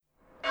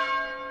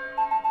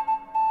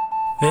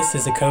This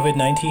is a COVID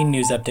 19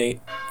 news update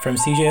from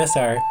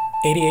CJSR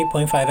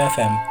 88.5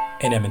 FM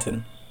in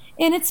Edmonton.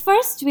 In its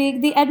first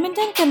week, the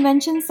Edmonton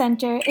Convention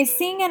Centre is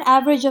seeing an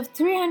average of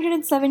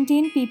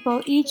 317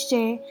 people each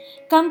day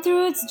come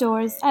through its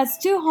doors as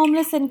two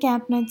homeless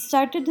encampments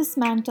start to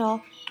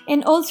dismantle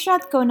in Old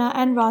Strathcona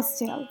and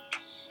Rossdale.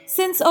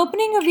 Since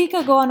opening a week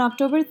ago on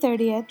October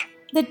 30th,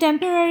 the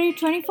temporary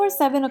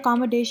 24/7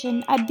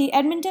 accommodation at the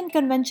Edmonton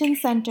Convention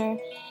Centre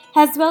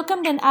has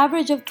welcomed an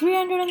average of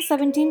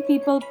 317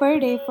 people per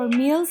day for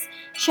meals,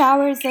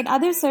 showers, and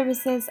other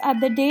services at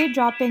the day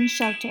drop-in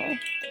shelter.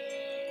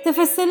 The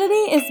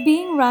facility is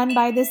being run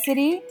by the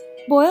City,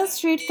 Boyle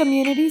Street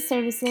Community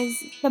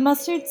Services, the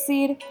Mustard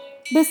Seed,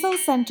 Bissell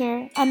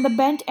Center, and the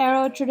Bent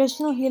Arrow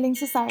Traditional Healing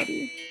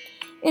Society.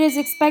 It is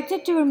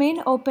expected to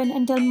remain open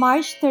until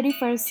March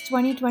 31st,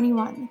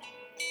 2021.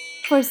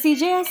 For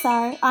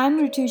CJSR, I'm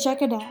Rutuja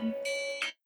Kadam.